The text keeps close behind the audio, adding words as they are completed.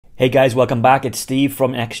Hey guys, welcome back. It's Steve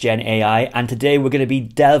from NextGen AI, and today we're going to be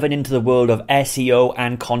delving into the world of SEO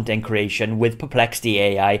and content creation with Perplexity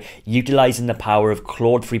AI, utilizing the power of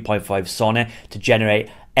Claude 3.5 Sonnet to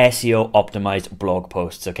generate SEO optimized blog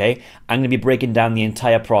posts. Okay, I'm going to be breaking down the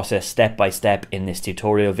entire process step by step in this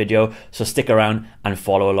tutorial video, so stick around and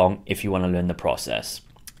follow along if you want to learn the process.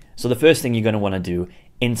 So the first thing you're going to want to do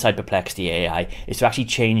inside Perplexity AI is to actually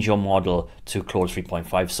change your model to Claude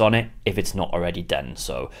 3.5 Sonnet if it's not already done.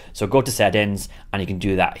 So go to settings and you can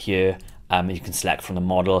do that here. You can select from the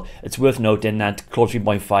model. It's worth noting that Claude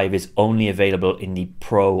 3.5 is only available in the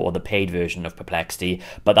pro or the paid version of Perplexity,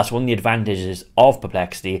 but that's one of the advantages of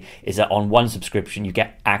Perplexity is that on one subscription you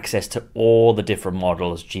get access to all the different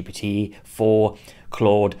models, GPT-4,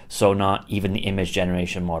 Claude, Sonnet, even the image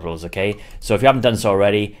generation models. Okay, so if you haven't done so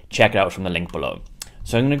already, check it out from the link below.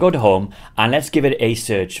 So I'm going to go to home and let's give it a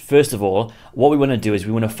search. First of all, what we want to do is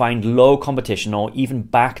we want to find low competition or even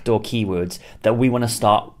backdoor keywords that we want to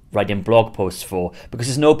start writing blog posts for, because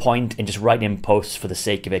there's no point in just writing posts for the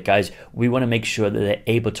sake of it, guys. We want to make sure that they're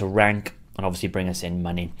able to rank and obviously bring us in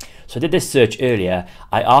money. So I did this search earlier.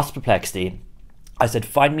 I asked Perplexity, I said,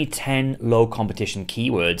 find me 10 low competition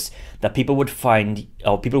keywords that people would find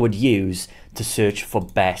or people would use to search for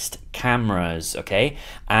best cameras. Okay,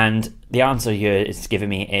 and the answer here it's giving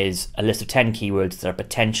me is a list of 10 keywords that are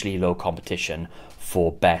potentially low competition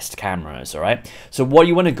for best cameras. All right, so what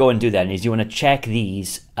you want to go and do then is you want to check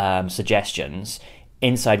these suggestions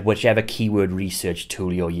inside whichever keyword research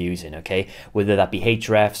tool you're using, okay? Whether that be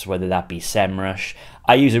Ahrefs, whether that be SEMrush.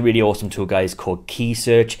 I use a really awesome tool, guys, called Key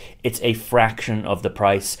Search. It's a fraction of the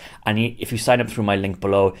price, and if you sign up through my link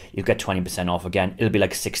below, you'll get 20% off again. It'll be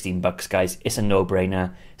like 16 bucks, guys. It's a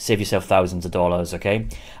no-brainer. Save yourself thousands of dollars, okay?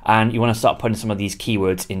 And you want to start putting some of these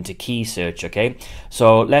keywords into Key Search, okay?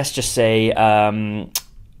 So let's just say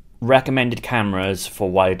recommended cameras for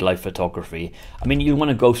wildlife photography. I mean, you want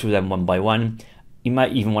to go through them one by one. You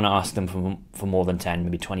might even want to ask them for more than 10,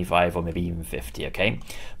 maybe 25 or maybe even 50, okay?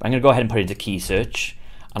 But I'm going to go ahead and put it into Key Search,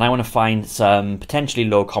 and I want to find some potentially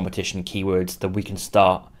low competition keywords that we can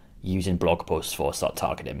start using blog posts for, start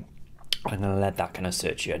targeting. I'm going to let that kind of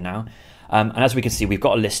search here now. And as we can see, we've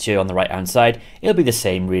got a list here on the right hand side. It'll be the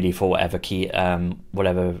same really for whatever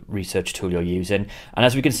whatever research tool you're using. And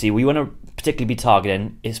as we can see, we want to particularly be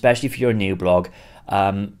targeting, especially if you're a new blog,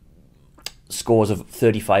 scores of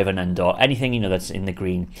 35 and under, anything that's in the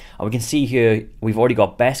green. And we can see here we've already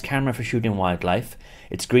got best camera for shooting wildlife.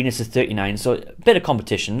 It's green, it's a 39, so a bit of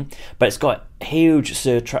competition, but it's got huge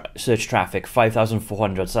search traffic,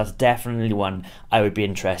 5,400, so that's definitely one I would be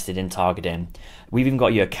interested in targeting. We've even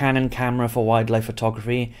got your Canon camera for wildlife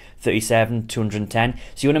photography, 37, 210. So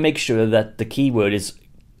you want to make sure that the keyword is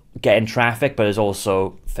getting traffic, but is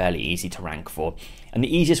also fairly easy to rank for. And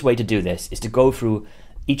the easiest way to do this is to go through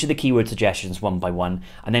each of the keyword suggestions one by one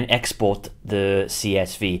and then export the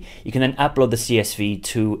CSV. You can then upload the CSV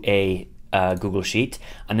to a Google Sheet,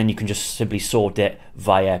 and then you can just simply sort it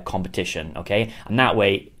via competition, okay? And that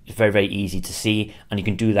way it's very, very easy to see, and you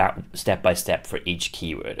can do that step by step for each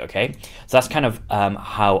keyword, okay? So that's kind of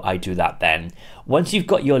how I do that then. Once you've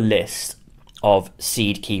got your list of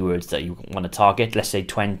seed keywords that you want to target, let's say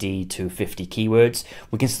 20 to 50 keywords,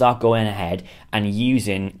 we can start going ahead and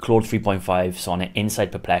using Claude 3.5 Sonnet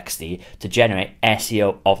inside Perplexity to generate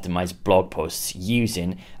SEO optimized blog posts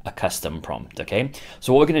using a custom prompt, okay?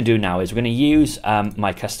 So what we're going to do now is we're going to use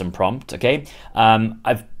my custom prompt, okay?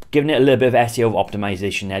 I've given it a little bit of SEO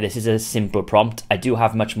optimization there. This is a simple prompt. I do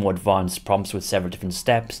have much more advanced prompts with several different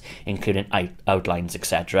steps, including outlines,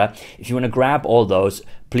 etc. If you want to grab all those,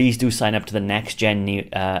 please do sign up to the NextGen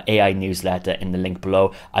AI newsletter in the link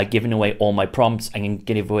below. I've given away all my prompts. I can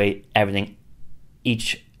give away everything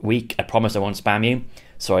each week. I promise I won't spam you.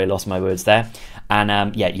 Sorry, I lost my words there.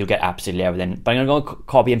 And yeah, you'll get absolutely everything. But I'm going to go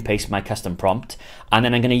copy and paste my custom prompt, and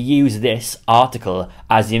then I'm going to use this article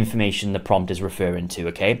as the information the prompt is referring to,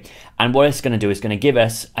 okay? And what it's going to do is going to give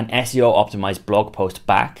us an SEO optimized blog post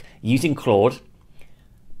back using Claude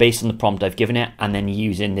based on the prompt I've given it, and then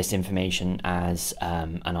using this information as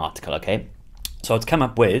an article, okay? So it's come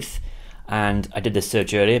up with, and I did this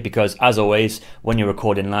search earlier because, as always, when you're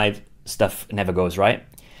recording live, stuff never goes right.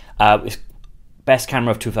 Best camera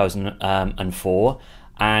of 2004,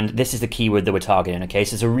 and this is the keyword that we're targeting, okay?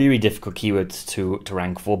 So it's a really difficult keyword to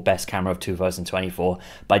rank for, best camera of 2024,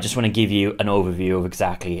 but I just want to give you an overview of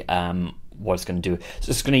exactly what it's going to do. So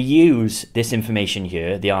it's going to use this information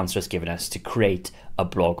here, the answer it's given us, to create a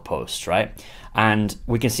blog post, right? And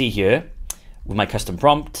we can see here with my custom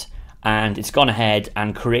prompt, and it's gone ahead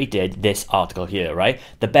and created this article here, right?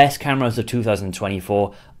 The best cameras of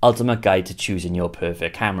 2024 ultimate guide to choosing your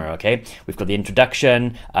perfect camera. Okay, we've got the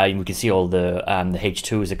introduction, we can see all the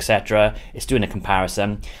H2s, etc. It's doing a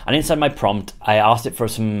comparison, and inside my prompt I asked it for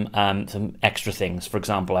some extra things. For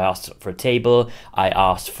example, I asked for a table, I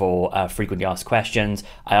asked for frequently asked questions,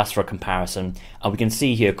 I asked for a comparison, and we can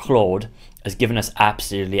see here Claude has given us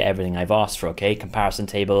absolutely everything I've asked for. Okay, comparison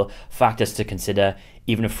table, factors to consider,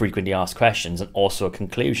 even a frequently asked questions, and also a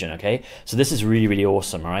conclusion. Okay, so this is really, really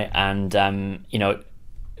awesome, right? And you know,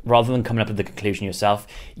 rather than coming up with the conclusion yourself,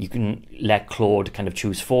 you can let Claude kind of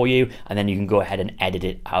choose for you, and then you can go ahead and edit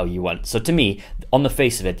it how you want. So to me, on the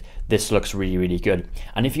face of it, this looks really, really good.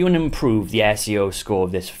 And if you want to improve the SEO score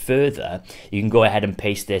of this further, you can go ahead and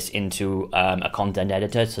paste this into a content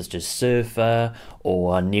editor such as Surfer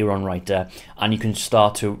or Neuron Writer, and you can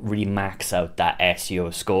start to really max out that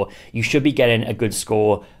SEO score. You should be getting a good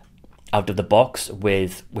score out of the box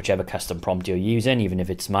with whichever custom prompt you're using, even if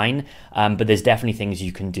it's mine, but there's definitely things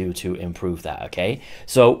you can do to improve that. Okay,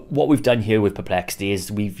 so what we've done here with Perplexity is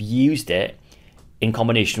we've used it in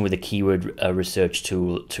combination with a keyword research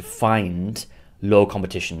tool to find low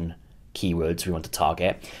competition keywords we want to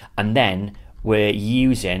target, and then we're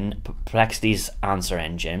using Perplexity's answer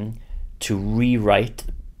engine to rewrite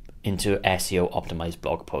into SEO optimized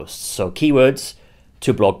blog posts. So keywords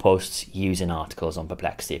to blog posts using articles on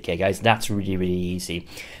Perplexity. Okay guys, that's really, really easy.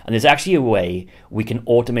 And there's actually a way we can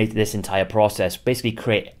automate this entire process, basically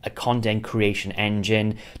create a content creation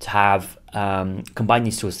engine to have combine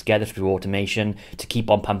these tools together through automation to keep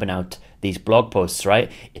on pumping out these blog posts,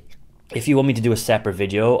 right? If you want me to do a separate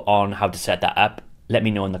video on how to set that up, let me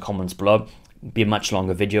know in the comments below. Be a much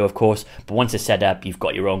longer video, of course, but once it's set up, you've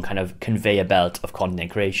got your own kind of conveyor belt of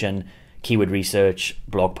content creation, keyword research,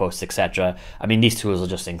 blog posts, etc. I mean, these tools are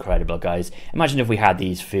just incredible, guys. Imagine if we had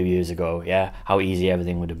these a few years ago, yeah, how easy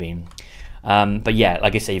everything would have been. But yeah,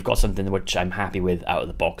 like I say, you've got something which I'm happy with out of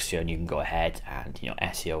the box here, and you can go ahead and, you know,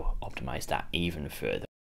 SEO optimize that even further.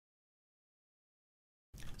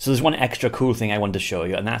 So there's one extra cool thing I wanted to show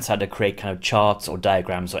you, and that's how to create kind of charts or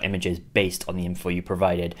diagrams or images based on the info you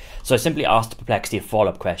provided. So I simply asked Perplexity a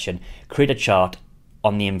follow-up question, create a chart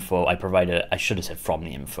on the info I provided. I should have said from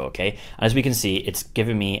the info, okay? And as we can see, it's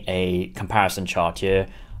giving me a comparison chart here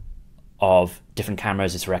of different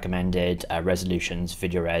cameras it's recommended, resolutions,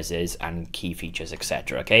 video reses, and key features,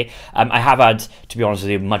 etc. Okay, I have had, to be honest with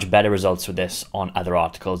you, much better results with this on other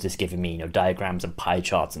articles. It's giving me, you know, diagrams and pie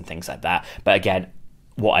charts and things like that. But again,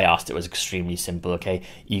 what I asked it was extremely simple. Okay,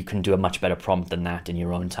 you can do a much better prompt than that in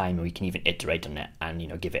your own time, or you can even iterate on it and, you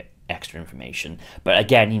know, give it extra information. But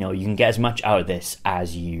again, you know, you can get as much out of this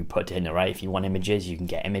as you put in, right? If you want images, you can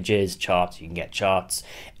get images, charts, you can get charts,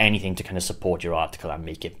 anything to kind of support your article and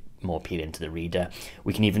make it more appealing to the reader.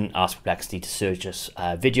 We can even ask Perplexity to search us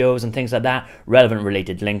videos and things like that, relevant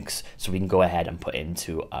related links, so we can go ahead and put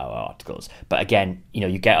into our articles. But again, you know,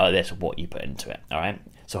 you get out of this what you put into it, all right?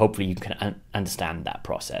 So hopefully you can understand that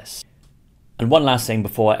process. And one last thing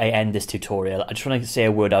before I end this tutorial, I just want to say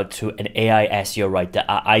a word out to an AI SEO writer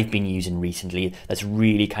I've been using recently that's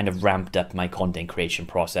really kind of ramped up my content creation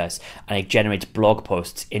process, and it generates blog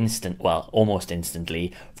posts almost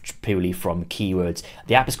instantly, purely from keywords.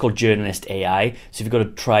 The app is called Journalist AI, so if you go to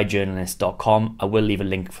tryjournalist.com, I will leave a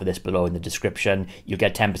link for this below in the description. You'll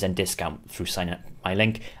get 10% discount through signing up my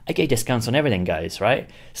link. I get discounts on everything, guys, right?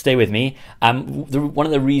 Stay with me. One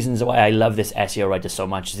of the reasons why I love this SEO writer so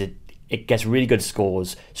much is it gets really good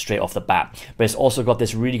scores straight off the bat, but it's also got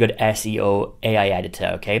this really good SEO AI editor,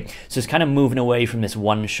 okay? So it's kind of moving away from this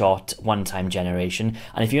one-shot, one-time generation,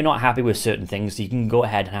 and if you're not happy with certain things, you can go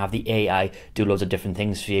ahead and have the AI do loads of different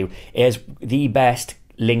things for you. It is the best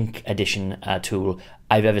link addition tool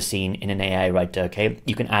I've ever seen in an AI writer, okay?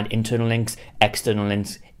 You can add internal links, external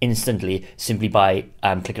links instantly simply by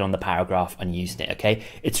clicking on the paragraph and using it, okay?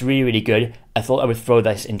 It's really, really good. I thought I would throw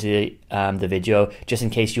this into the video just in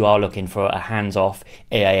case you are looking for a hands-off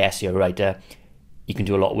AI SEO writer. You can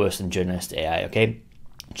do a lot worse than Journalist AI, okay?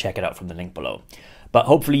 Check it out from the link below. But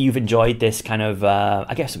hopefully you've enjoyed this kind of,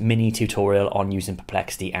 I guess, mini tutorial on using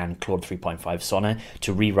Perplexity and Claude 3.5 Sonnet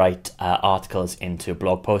to rewrite articles into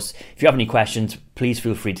blog posts. If you have any questions, please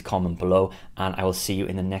feel free to comment below, and I will see you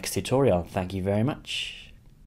in the next tutorial. Thank you very much.